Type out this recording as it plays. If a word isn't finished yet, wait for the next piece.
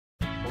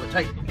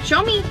tight.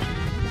 Show me.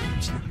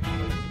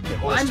 Okay,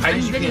 hold as tight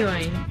as you can.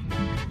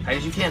 Tight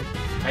as you can.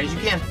 Tight as you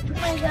can. Oh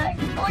my god.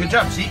 Good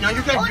job. See? No,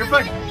 you're good. You're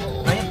fine.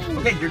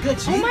 Okay, you're good.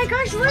 See? Oh my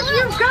gosh, look,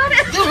 you've got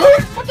it.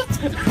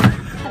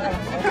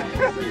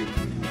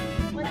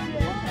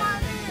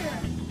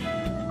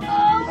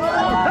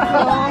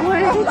 Oh, what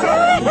did he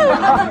do?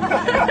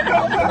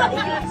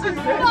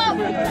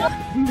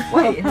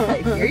 Wait,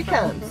 here he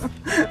comes.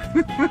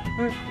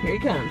 Here he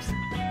comes.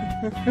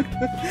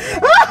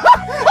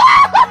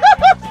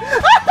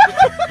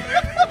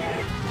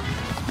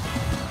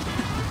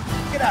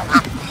 Get out.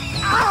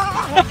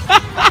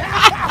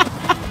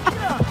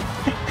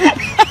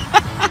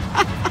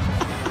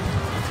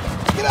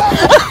 Get out.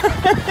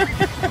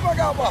 Come on,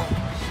 go, ball.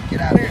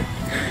 Get out of here.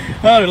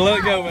 Oh, let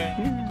it go,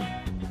 man.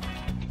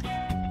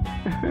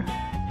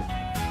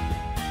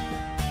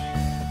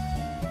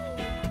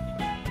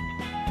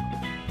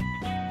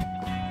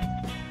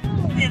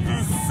 This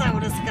is so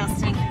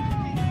disgusting.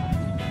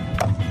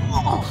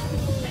 Oh.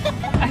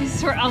 I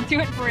swear I'll do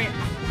it for you.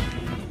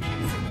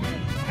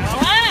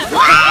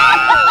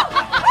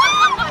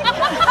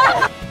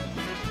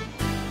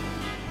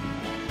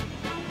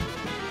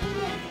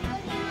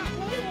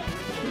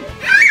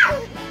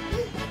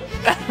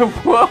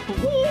 Whoa.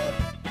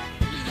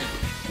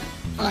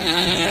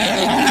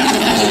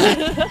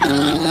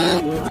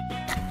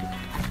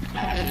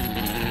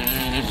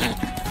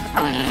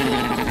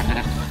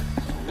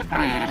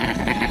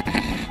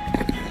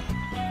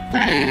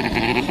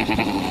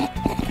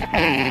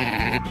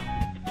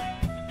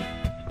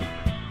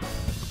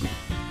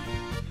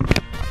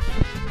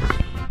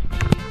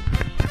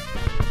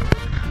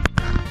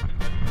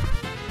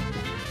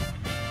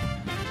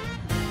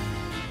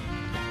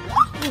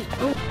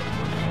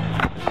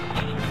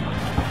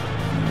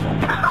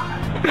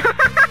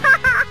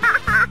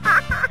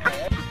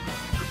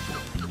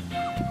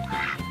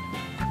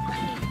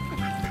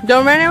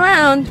 Don't run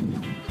around.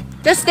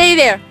 Just stay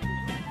there.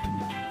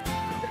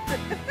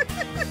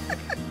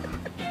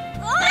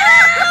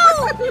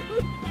 Oh!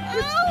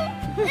 Oh!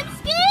 I'm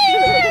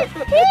scared!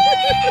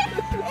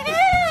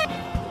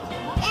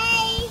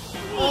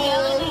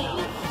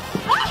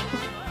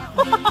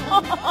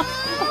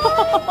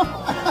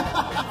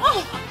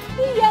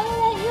 He's yelling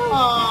at you.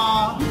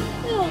 Aww.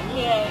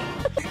 Okay.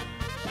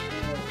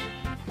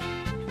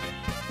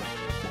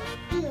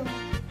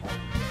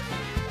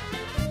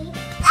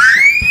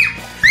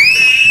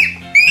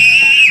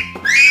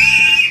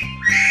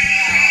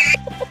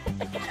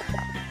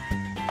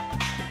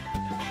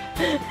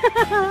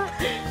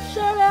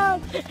 Shut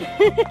up.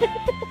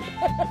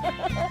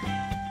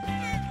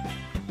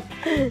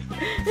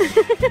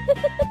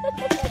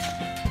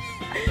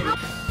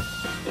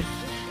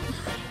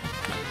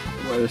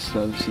 Why this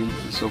sun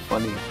seems so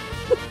funny.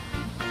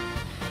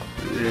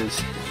 It is.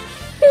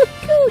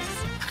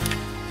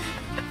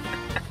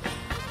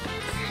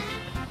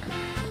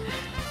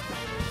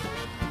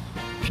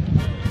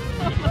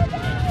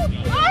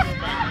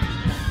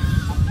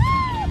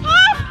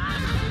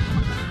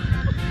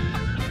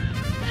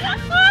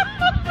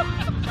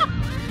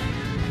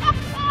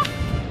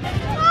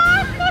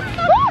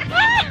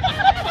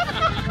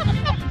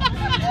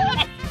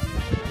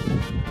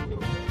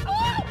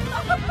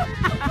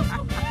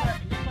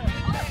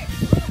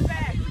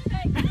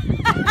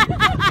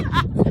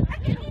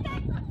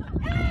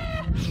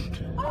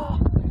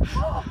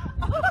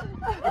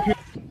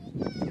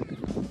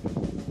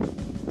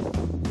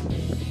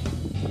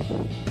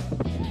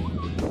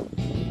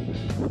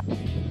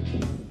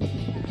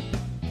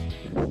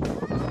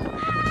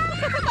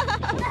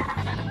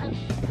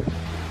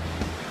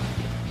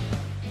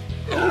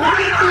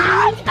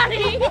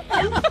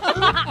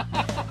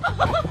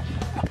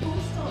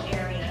 Coastal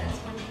areas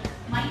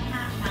might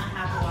not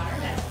have water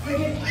that's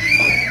pretty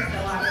so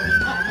water we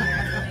have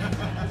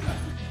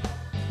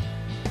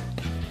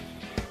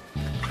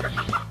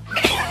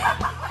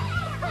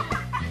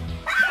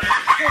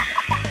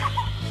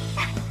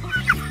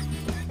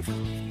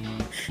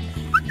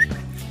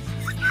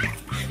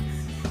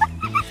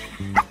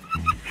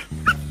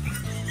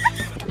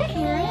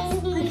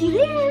Looky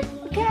there.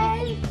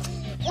 Okay.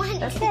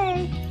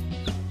 Okay.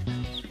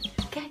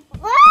 Okay.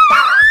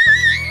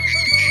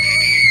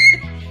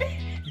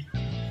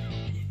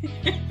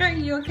 Are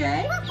you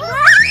okay?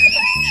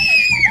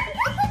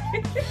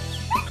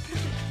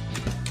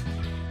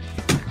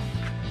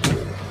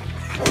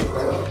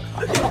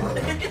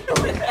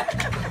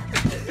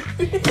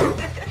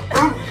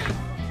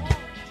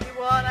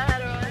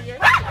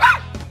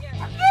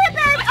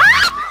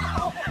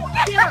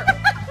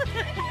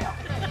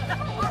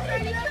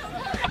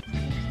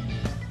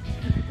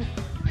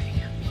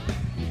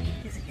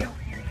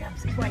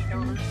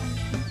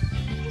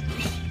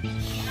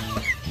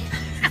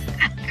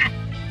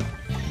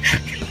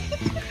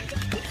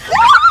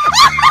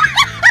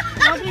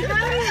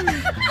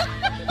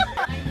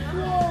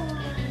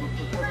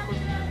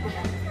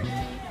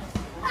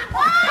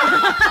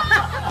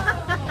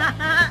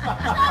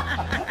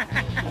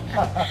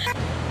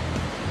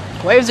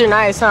 Waves are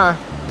nice, huh?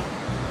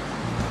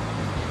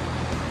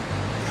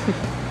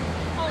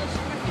 Holy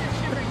shit, my feet are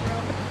shivering.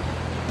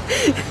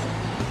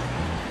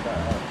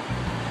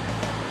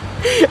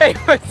 Hey,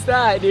 what's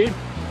that, dude?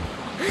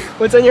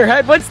 What's on your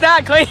head? What's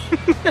that, Clay?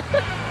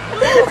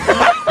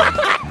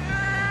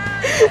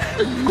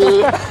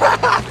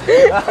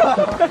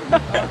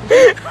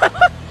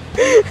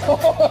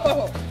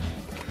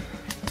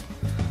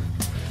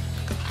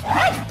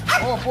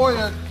 Oh boy,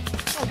 that.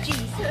 Oh,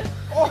 Jesus.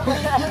 Oh,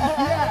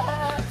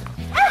 yeah.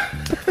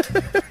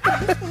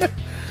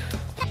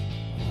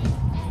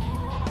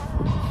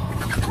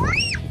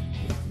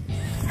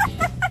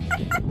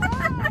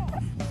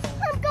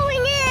 I'm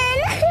going in.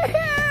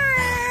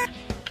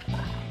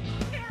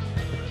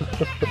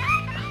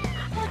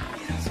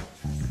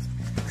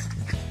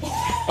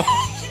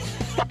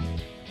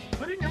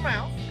 Put it in your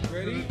mouth.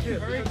 Ready?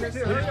 Hurry, Chris,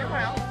 put it in your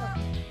mouth.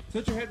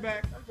 Put your head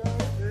back.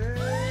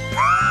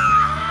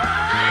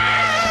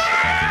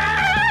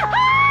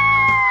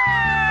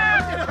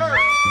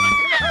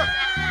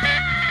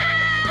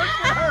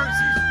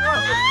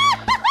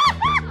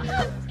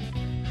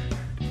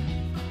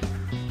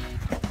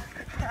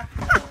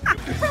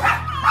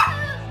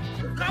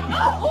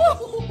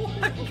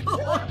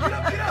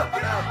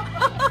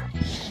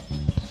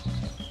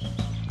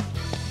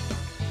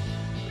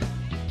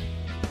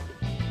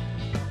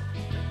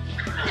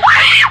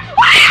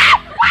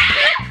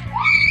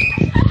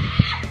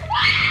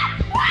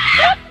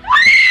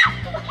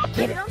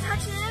 Don't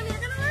touch him, you're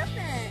gonna rip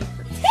it.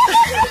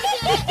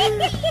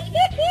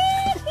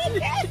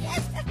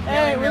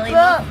 Hey, what's really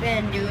up?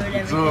 Been doing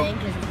everything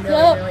because it's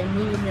really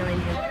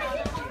moving.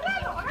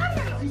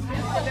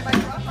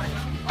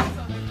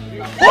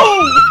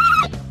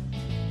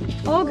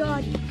 Oh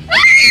God.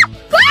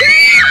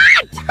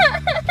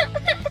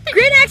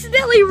 Grant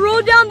accidentally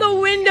rolled down the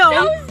window.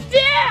 That was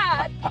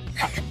Dad.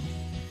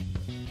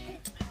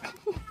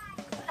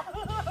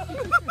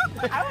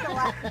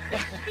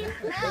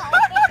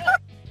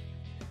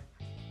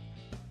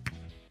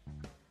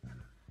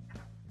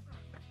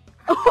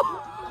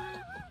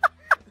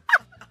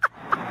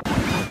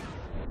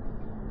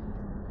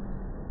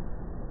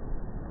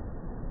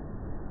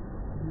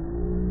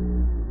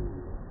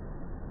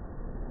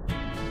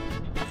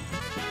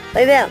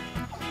 Lay down.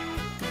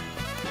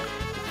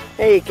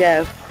 There you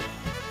go.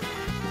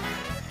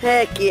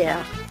 Heck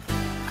yeah.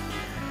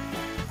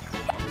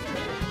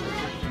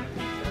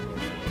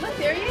 Look,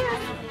 there he is.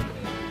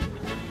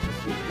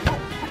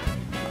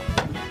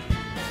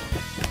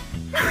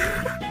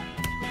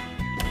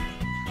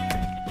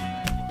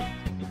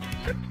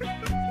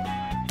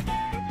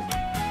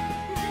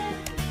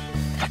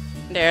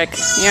 Derek,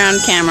 you're on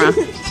camera.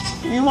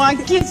 You want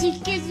kissy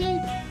kissy?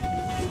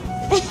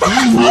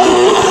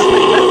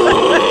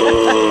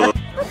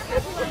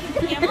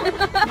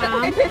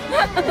 Mom?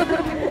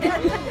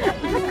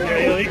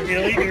 You'll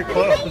eat your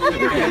clothes.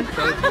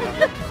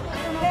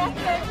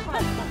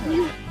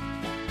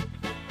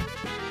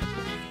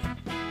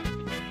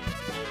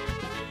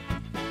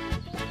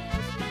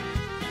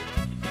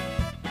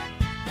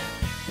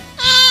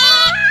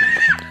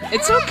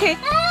 It's okay.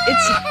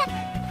 It's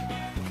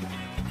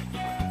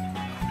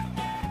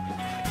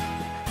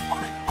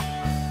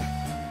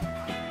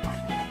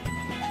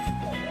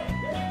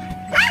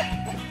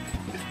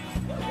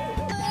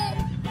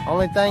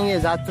Only thing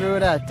is, I threw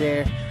it out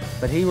there,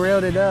 but he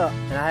reeled it up,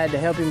 and I had to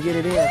help him get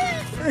it in.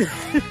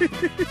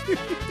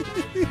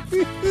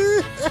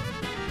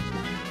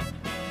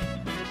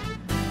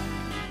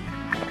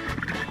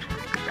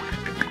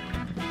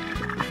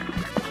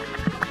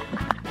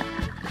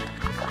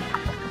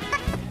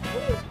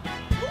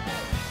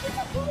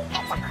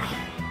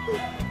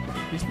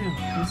 Be still.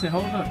 You say,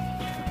 hold up.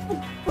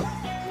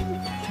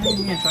 Turn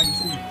your hand so I can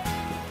see.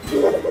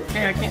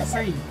 Hey, I can't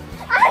see.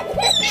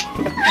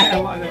 Yeah,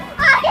 like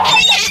that.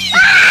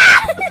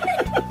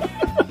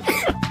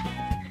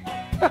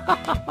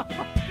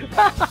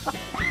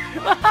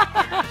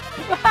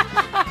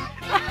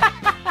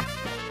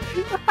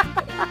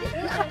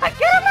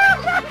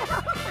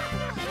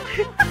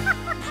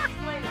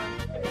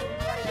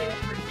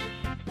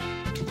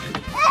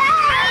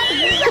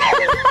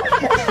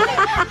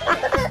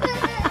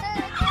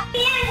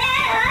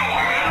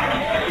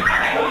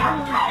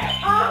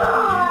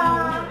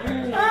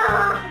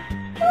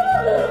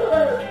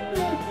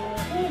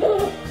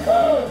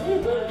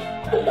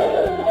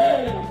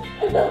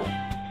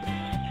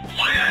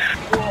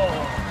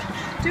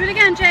 do it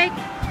again, Jake.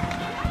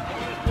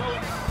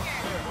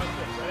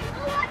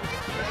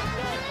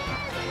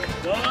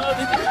 One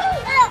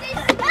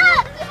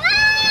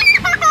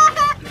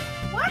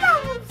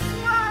of them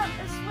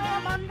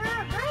swam under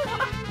a gray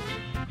one.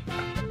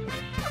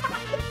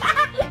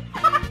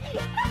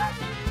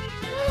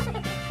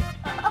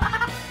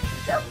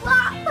 The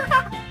flop.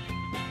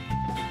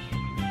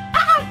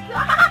 Oh,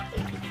 God.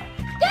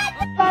 Get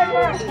the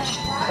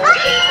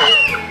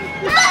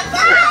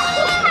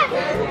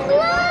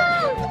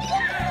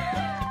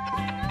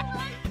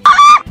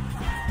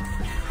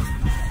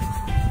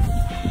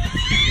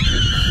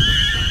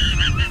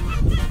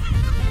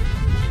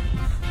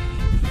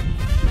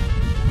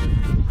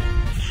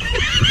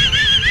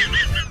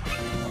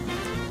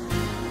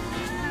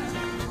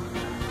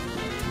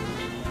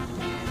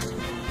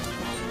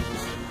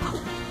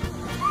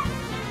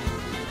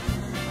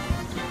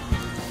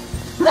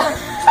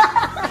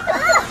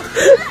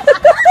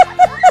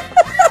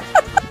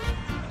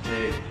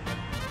Hey.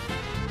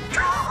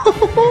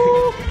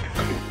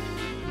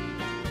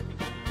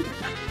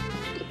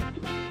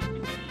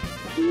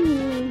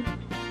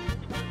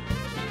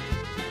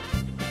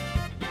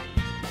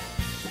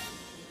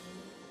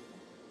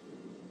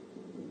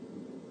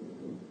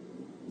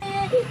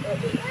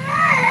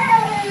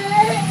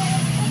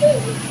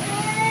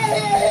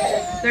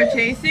 They're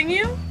chasing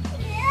you?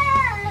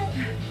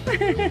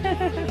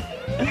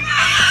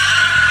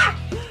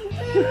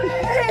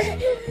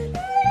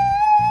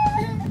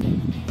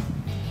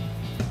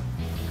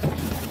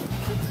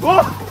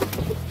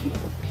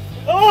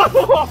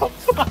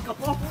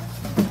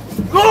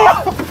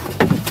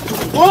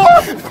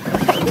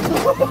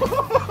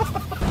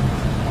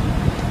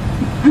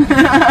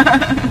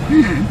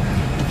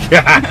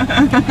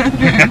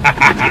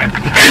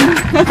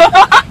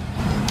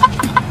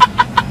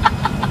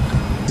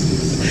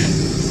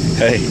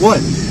 Hey. What?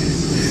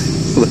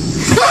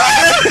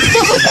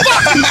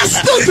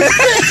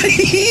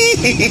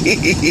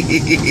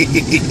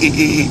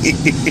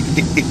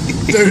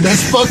 Dude,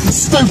 that's fucking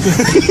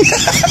stupid.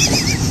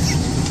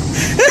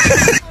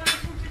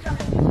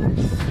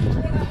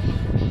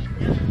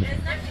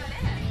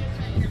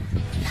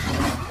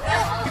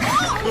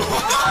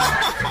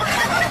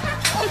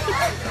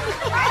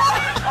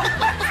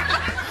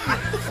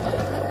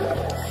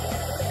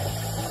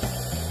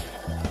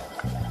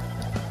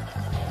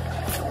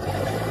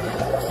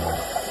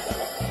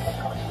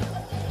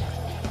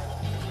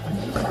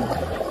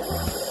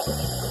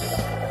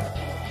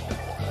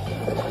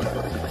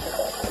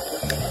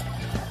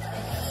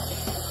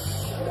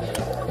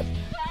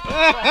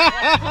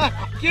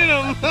 Get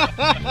him!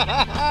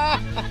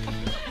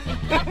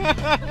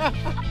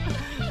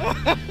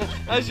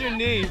 That's your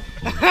knee.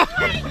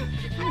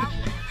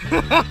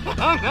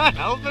 I'm not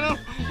helping him.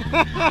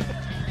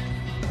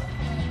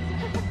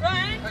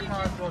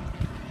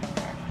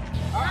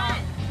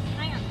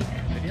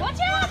 Watch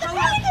out!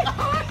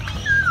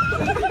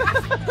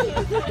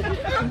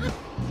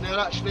 They'll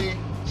actually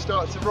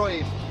start to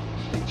ride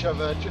each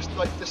other, just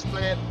like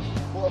displaying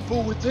what a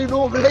bull would do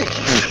normally.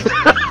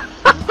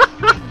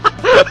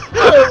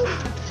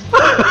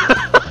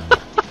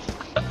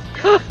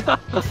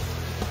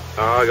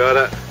 Oh, I got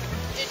it.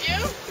 Did you?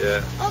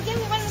 Yeah. Oh, give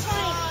me one of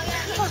mine.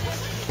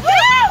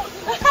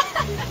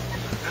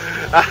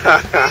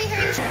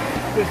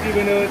 Just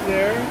even though it's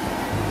there.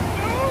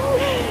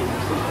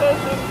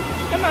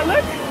 Come on,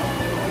 look.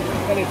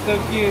 That is so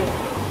cute.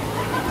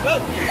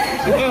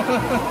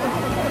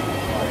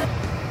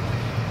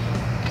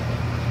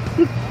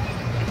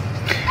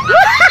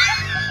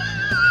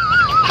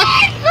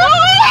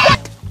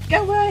 Go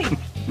away.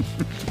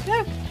 No,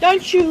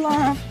 don't you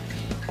laugh.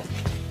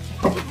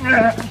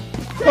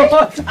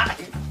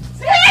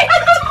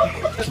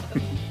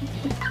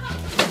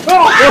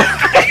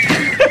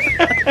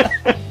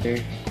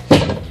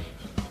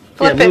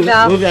 Flip it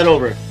now. Move that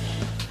over.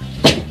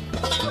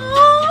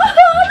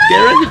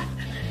 Darren?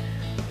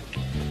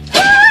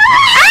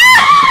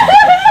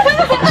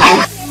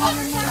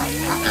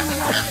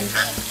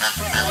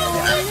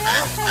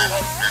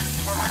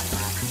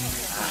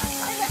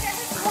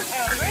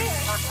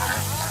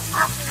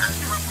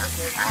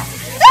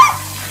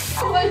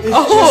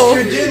 Oh,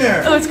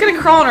 oh, it's gonna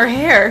crawl in her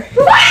hair.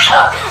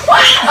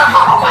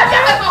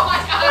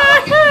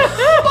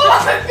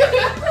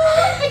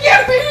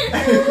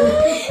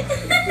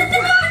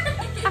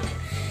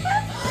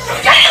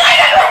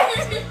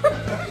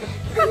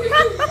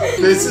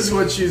 This is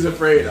what she's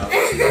afraid of.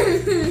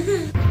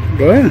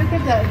 Go ahead. Look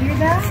at that. Hear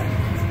that?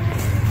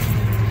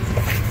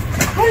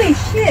 Holy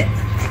shit!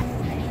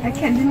 I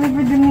can't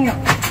deliver the milk.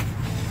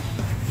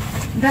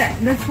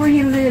 That's where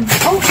he lives.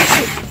 Oh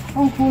shit!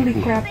 Oh holy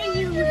crap! Get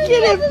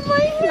him!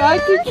 I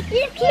can. You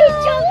keep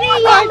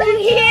jumping over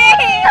here.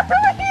 I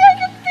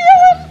can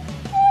feel him.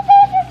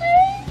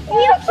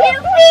 You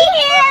can't be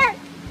here.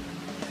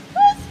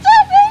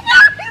 Stop it! No,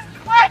 he's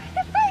quiet.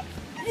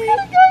 He's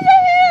gonna go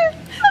your hair.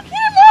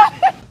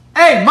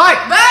 Hey,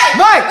 Mike! Mike!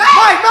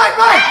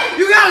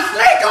 You got a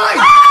snake on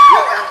you!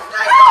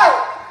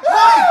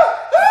 Mike!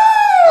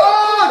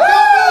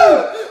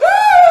 Oh,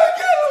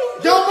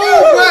 don't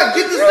move! Mike!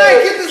 Get the snake!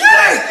 Get the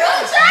snake,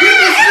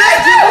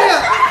 Julia!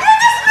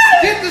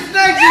 Get the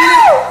snake,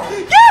 Julia!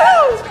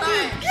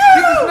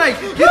 Get the snake!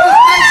 Get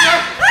off!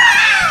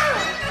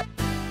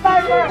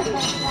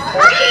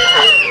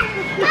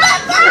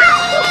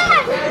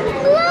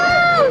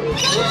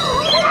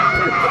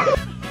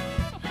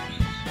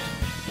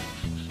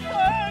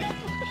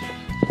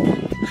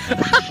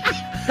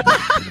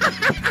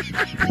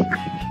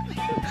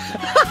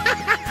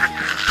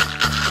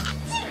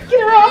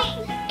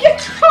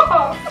 Get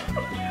off!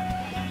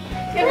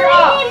 Get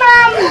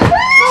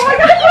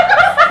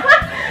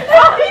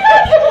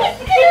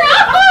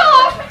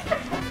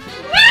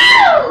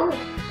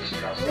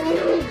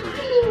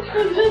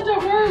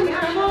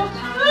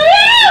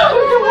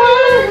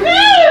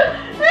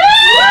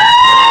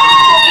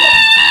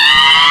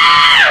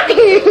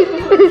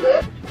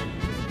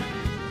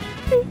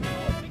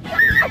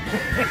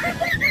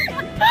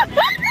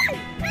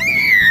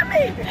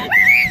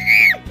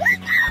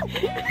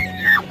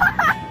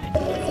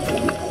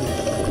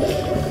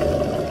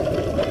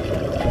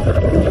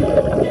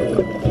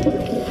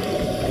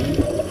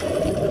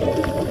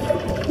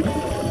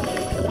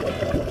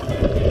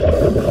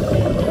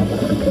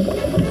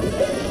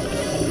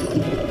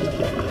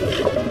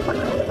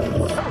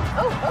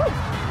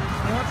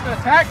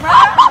Attack me!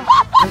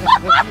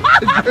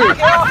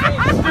 Get off me,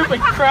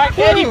 stupid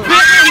crackhead! He bit me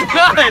in the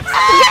nuts!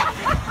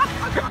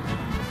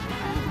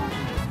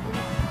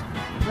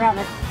 Grab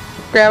it.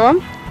 Grab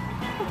him.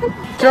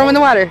 Throw him in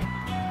the water.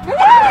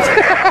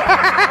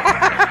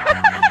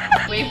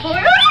 Wait for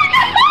it.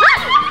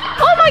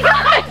 Oh my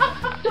god!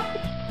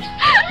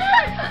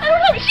 I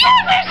don't have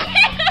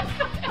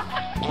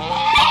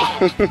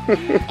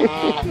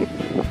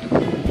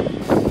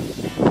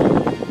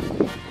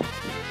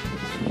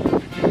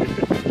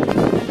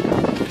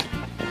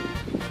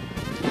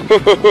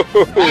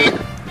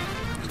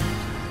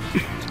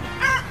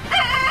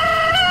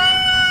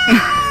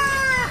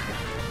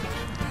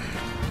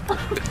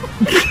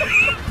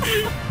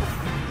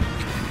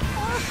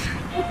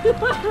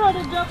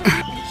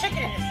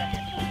Chicken in a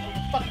second.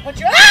 Fucking put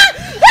you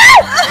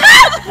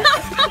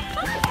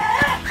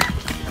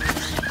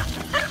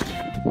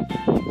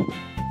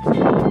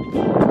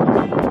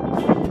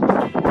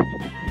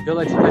Go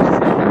let you say that.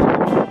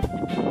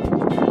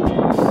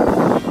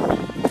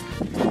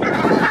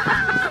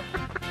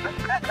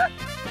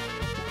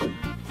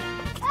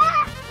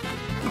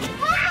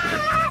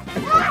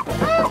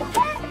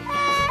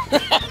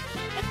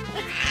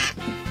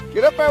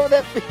 Get up there with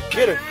that fish.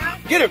 Get her.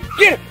 Get her.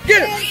 Get her.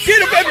 Get her. Get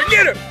her, baby.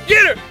 Get her.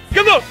 Get her.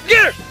 Come on.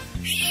 Get her.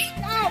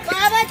 No,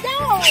 Baba,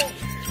 don't.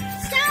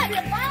 Stop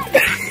it, Baba.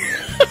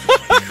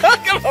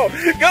 Come on.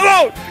 Come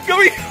on.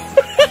 Come here.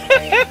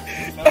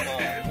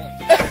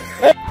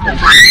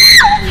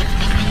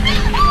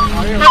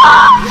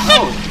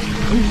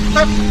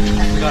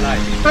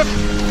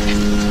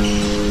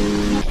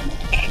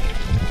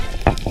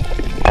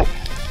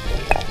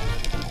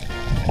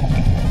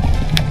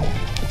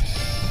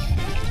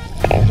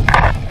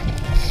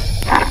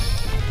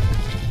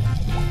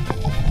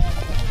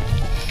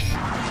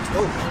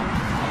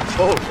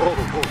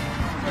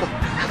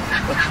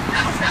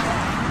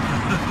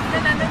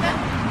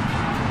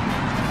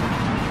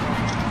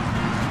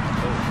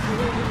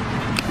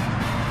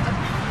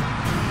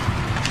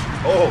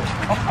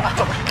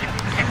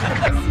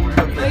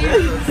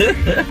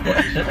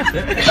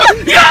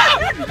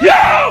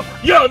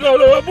 Yo,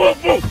 no,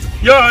 boom.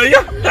 Yo.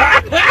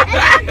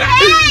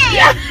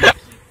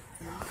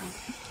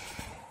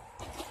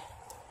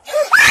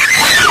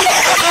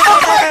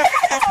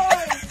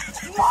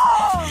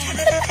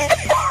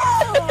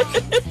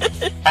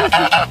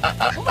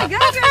 Oh my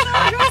god, you're so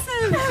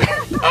aggressive.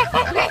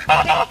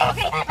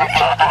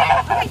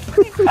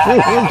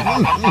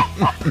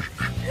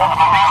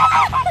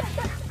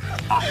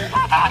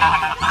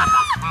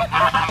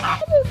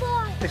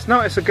 It's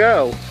not, it's a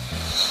girl.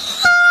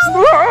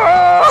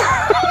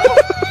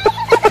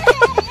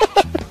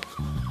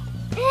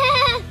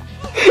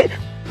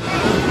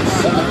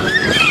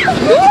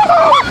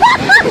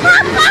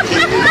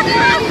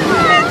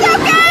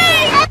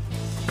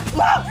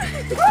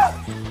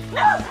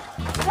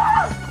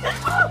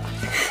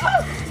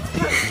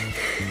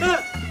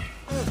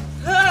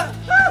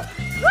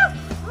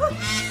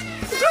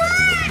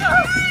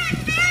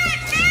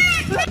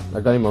 I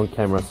got him on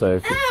camera,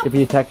 so if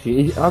he attacks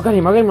you, I got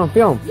him on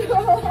film.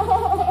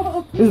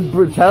 This is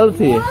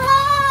brutality.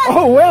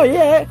 Oh well,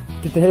 yeah.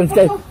 Get the hell, let's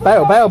go.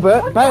 Bail,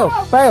 Bert. Bail.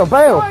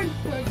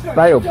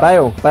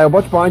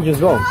 Watch behind you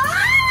as well.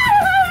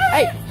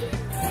 Hey.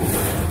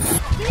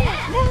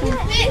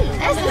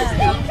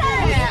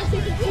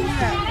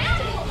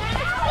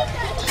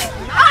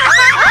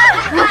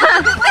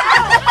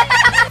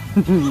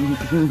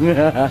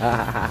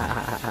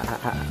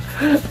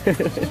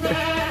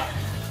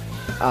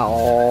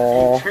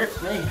 Oh.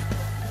 Tripped me.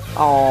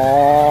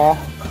 Oh.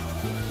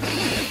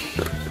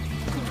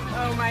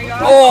 Oh my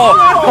god.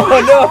 Oh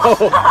no.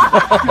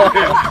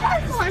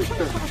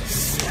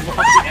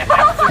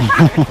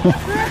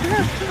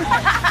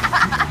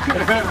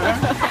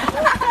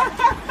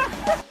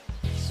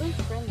 So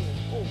friendly.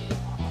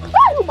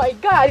 Oh my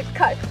god, it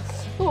cut.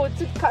 Oh, it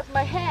just cut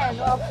my hand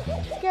off.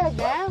 Scared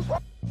now.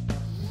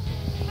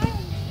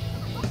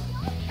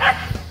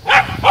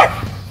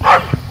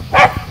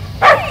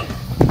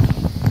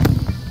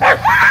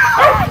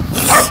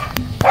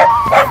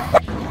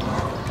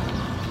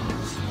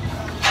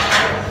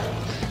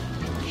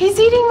 He's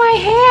eating my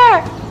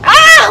hair!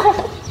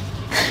 Ow!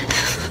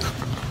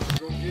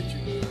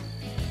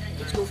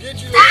 Let's go get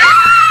you.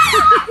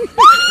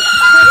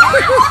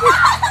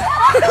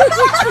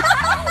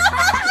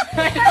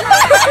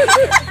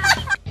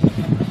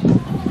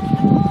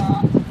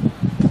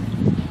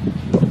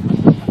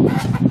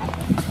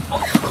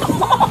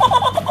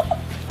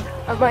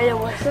 Abaya,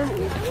 what's up?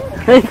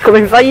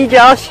 Coming for you,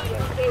 Josh.